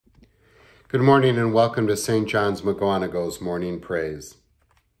Good morning and welcome to St. John's McGonigal's Morning Praise.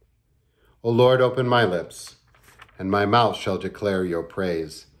 O Lord, open my lips, and my mouth shall declare your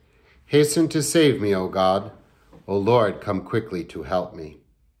praise. Hasten to save me, O God. O Lord, come quickly to help me.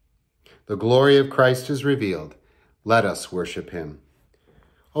 The glory of Christ is revealed. Let us worship him.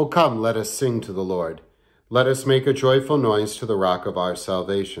 O come, let us sing to the Lord. Let us make a joyful noise to the rock of our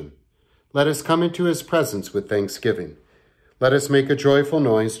salvation. Let us come into his presence with thanksgiving. Let us make a joyful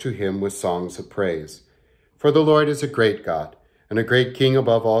noise to him with songs of praise. For the Lord is a great God, and a great King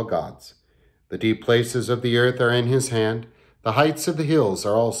above all gods. The deep places of the earth are in his hand. The heights of the hills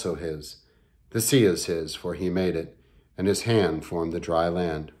are also his. The sea is his, for he made it, and his hand formed the dry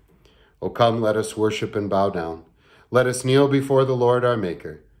land. O come, let us worship and bow down. Let us kneel before the Lord our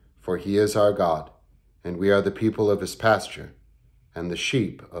Maker, for he is our God, and we are the people of his pasture, and the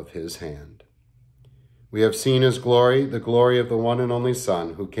sheep of his hand. We have seen his glory, the glory of the one and only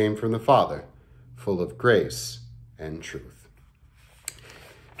Son, who came from the Father, full of grace and truth.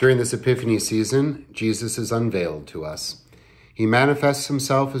 During this Epiphany season, Jesus is unveiled to us. He manifests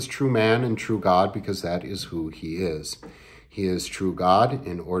himself as true man and true God because that is who he is. He is true God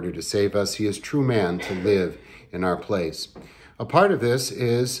in order to save us. He is true man to live in our place. A part of this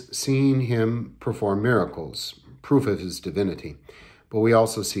is seeing him perform miracles, proof of his divinity, but we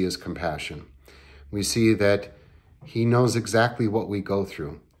also see his compassion. We see that he knows exactly what we go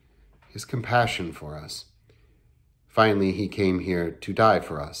through, his compassion for us. Finally, he came here to die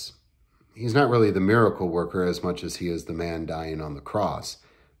for us. He's not really the miracle worker as much as he is the man dying on the cross.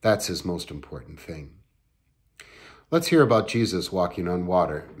 That's his most important thing. Let's hear about Jesus walking on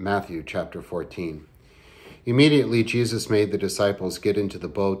water, Matthew chapter 14. Immediately, Jesus made the disciples get into the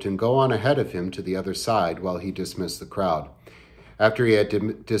boat and go on ahead of him to the other side while he dismissed the crowd. After he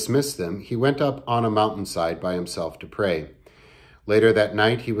had dismissed them, he went up on a mountainside by himself to pray. Later that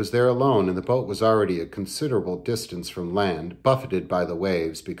night he was there alone, and the boat was already a considerable distance from land, buffeted by the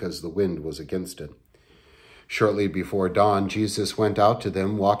waves because the wind was against it. Shortly before dawn, Jesus went out to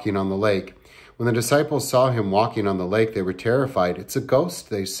them walking on the lake. When the disciples saw him walking on the lake, they were terrified. "It's a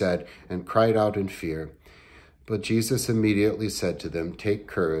ghost," they said, and cried out in fear. But Jesus immediately said to them, "Take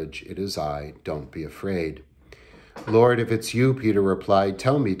courage, it is I, don't be afraid." "Lord, if it's you," Peter replied,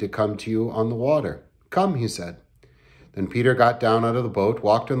 "tell me to come to you on the water." "Come," he said. Then Peter got down out of the boat,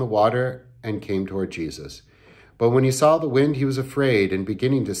 walked on the water, and came toward Jesus. But when he saw the wind, he was afraid, and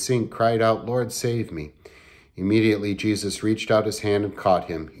beginning to sink, cried out, "Lord, save me." Immediately Jesus reached out his hand and caught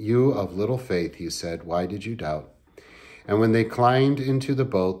him. "You of little faith," he said, "why did you doubt?" And when they climbed into the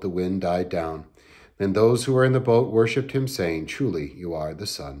boat, the wind died down. Then those who were in the boat worshipped him, saying, "Truly, you are the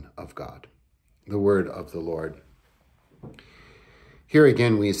Son of God." The word of the Lord. Here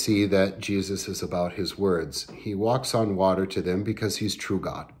again we see that Jesus is about his words. He walks on water to them because he's true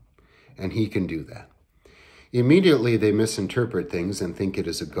God, and he can do that. Immediately they misinterpret things and think it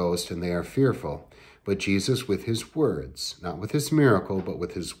is a ghost, and they are fearful. But Jesus, with his words, not with his miracle, but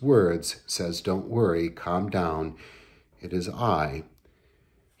with his words, says, "Don't worry, calm down. It is I."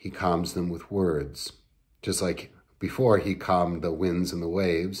 He calms them with words, just like before he calmed the winds and the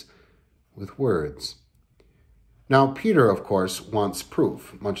waves with words. Now, Peter, of course, wants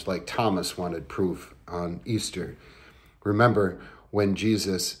proof, much like Thomas wanted proof on Easter. Remember when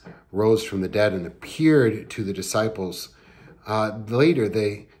Jesus rose from the dead and appeared to the disciples. Later,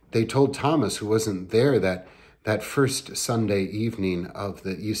 they told Thomas, who wasn't there that first Sunday evening of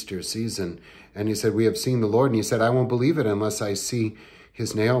the Easter season, and he said, "We have seen the Lord." And he said, "I won't believe it unless I see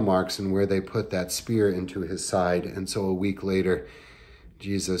his nail marks and where they put that spear into his side." And so a week later,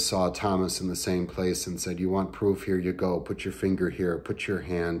 Jesus saw Thomas in the same place and said, "You want proof? Here you go. Put your finger here. Put your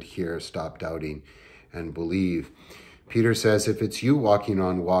hand here. Stop doubting and believe." Peter says, "If it's you walking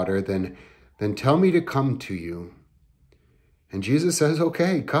on water, then tell me to come to you." And Jesus says,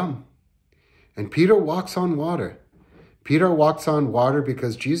 "Okay, come." And Peter walks on water. Peter walks on water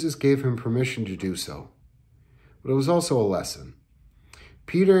because Jesus gave him permission to do so. But it was also a lesson.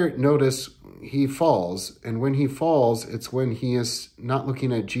 Peter, notice, he falls, and when he falls, it's when he is not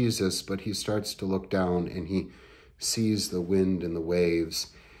looking at Jesus, but he starts to look down, and he sees the wind and the waves,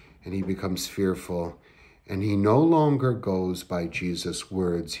 and he becomes fearful, and he no longer goes by Jesus'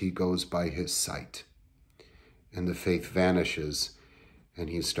 words, he goes by his sight. And the faith vanishes, and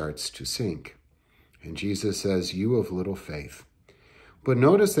he starts to sink. And Jesus says, "You of little faith." But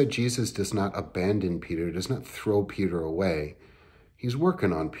notice that Jesus does not abandon Peter, does not throw Peter away. He's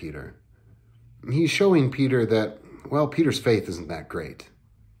working on Peter. He's showing Peter that, well, Peter's faith isn't that great.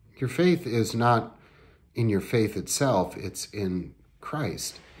 Your faith is not in your faith itself, it's in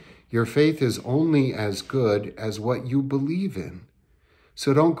Christ. Your faith is only as good as what you believe in.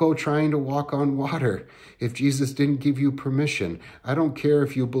 So don't go trying to walk on water if Jesus didn't give you permission. I don't care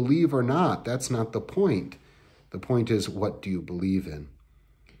if you believe or not. That's not the point. The point is, what do you believe in?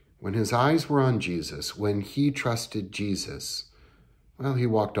 When his eyes were on Jesus, when he trusted Jesus, well, he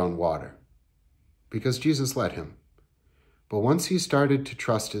walked on water because Jesus led him. But once he started to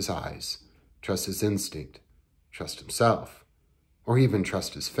trust his eyes, trust his instinct, trust himself, or even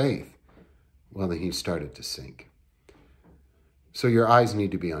trust his faith, well, then he started to sink. So your eyes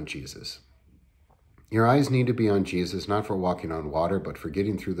need to be on Jesus. Your eyes need to be on Jesus, not for walking on water, but for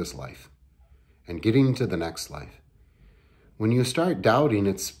getting through this life and getting to the next life. When you start doubting,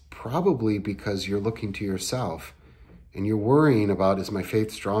 it's probably because you're looking to yourself and you're worrying about, is my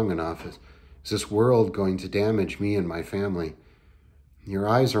faith strong enough? Is this world going to damage me and my family? Your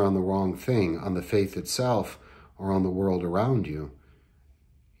eyes are on the wrong thing, on the faith itself or on the world around you.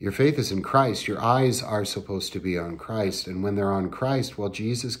 Your faith is in Christ. Your eyes are supposed to be on Christ. And when they're on Christ, well,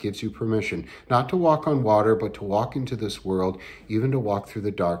 Jesus gives you permission not to walk on water, but to walk into this world, even to walk through the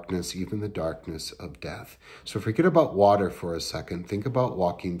darkness, even the darkness of death. So forget about water for a second. Think about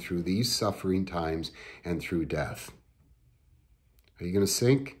walking through these suffering times and through death. Are you going to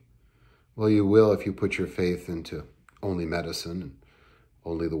sink? Well, you will if you put your faith into only medicine, and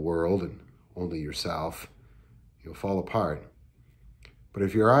only the world, and only yourself. You'll fall apart. But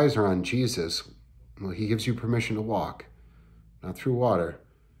if your eyes are on Jesus, well, he gives you permission to walk, not through water,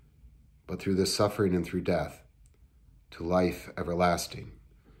 but through this suffering and through death, to life everlasting.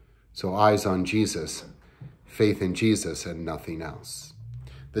 So eyes on Jesus, faith in Jesus, and nothing else.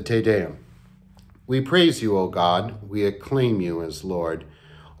 The Te Deum. We praise you, O God. We acclaim you as Lord.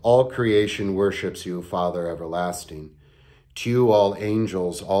 All creation worships you, Father everlasting. To you all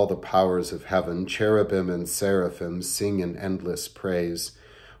angels, all the powers of heaven, cherubim and seraphim, sing in endless praise.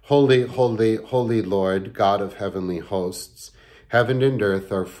 Holy, holy, holy Lord, God of heavenly hosts, heaven and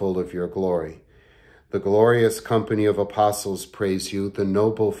earth are full of your glory. The glorious company of apostles praise you, the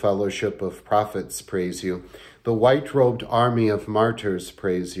noble fellowship of prophets praise you, the white-robed army of martyrs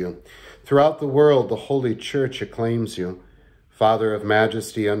praise you. Throughout the world, the Holy Church acclaims you. Father of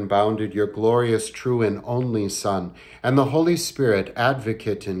majesty unbounded, your glorious, true, and only Son, and the Holy Spirit,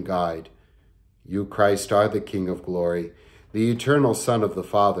 advocate and guide. You, Christ, are the King of glory, the eternal Son of the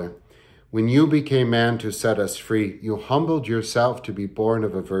Father. When you became man to set us free, you humbled yourself to be born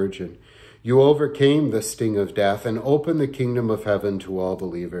of a virgin. You overcame the sting of death and opened the kingdom of heaven to all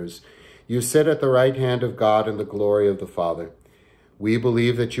believers. You sit at the right hand of God in the glory of the Father. We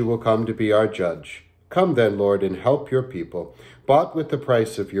believe that you will come to be our judge. Come then, Lord, and help your people, bought with the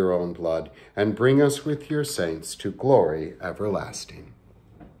price of your own blood, and bring us with your saints to glory everlasting.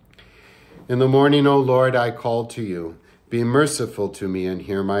 In the morning, O Lord, I call to you. Be merciful to me and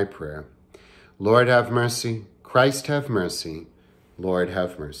hear my prayer. Lord, have mercy. Christ, have mercy. Lord,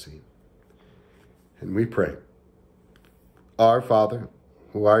 have mercy. And we pray. Our Father,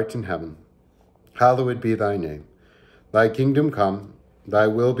 who art in heaven, hallowed be thy name. Thy kingdom come. Thy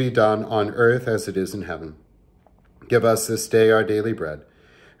will be done on earth as it is in heaven. Give us this day our daily bread,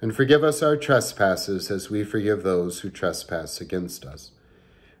 and forgive us our trespasses as we forgive those who trespass against us.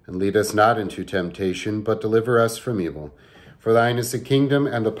 And lead us not into temptation, but deliver us from evil. For thine is the kingdom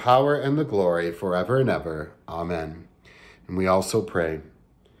and the power and the glory forever and ever. Amen. And we also pray.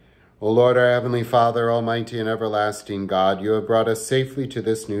 O Lord, our heavenly Father, almighty and everlasting God, you have brought us safely to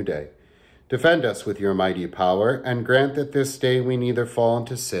this new day. Defend us with your mighty power, and grant that this day we neither fall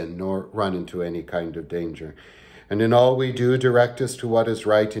into sin nor run into any kind of danger. And in all we do, direct us to what is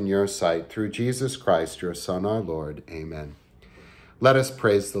right in your sight, through Jesus Christ, your Son, our Lord. Amen. Let us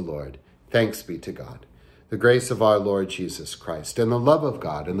praise the Lord. Thanks be to God. The grace of our Lord Jesus Christ, and the love of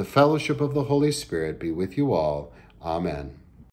God, and the fellowship of the Holy Spirit be with you all. Amen.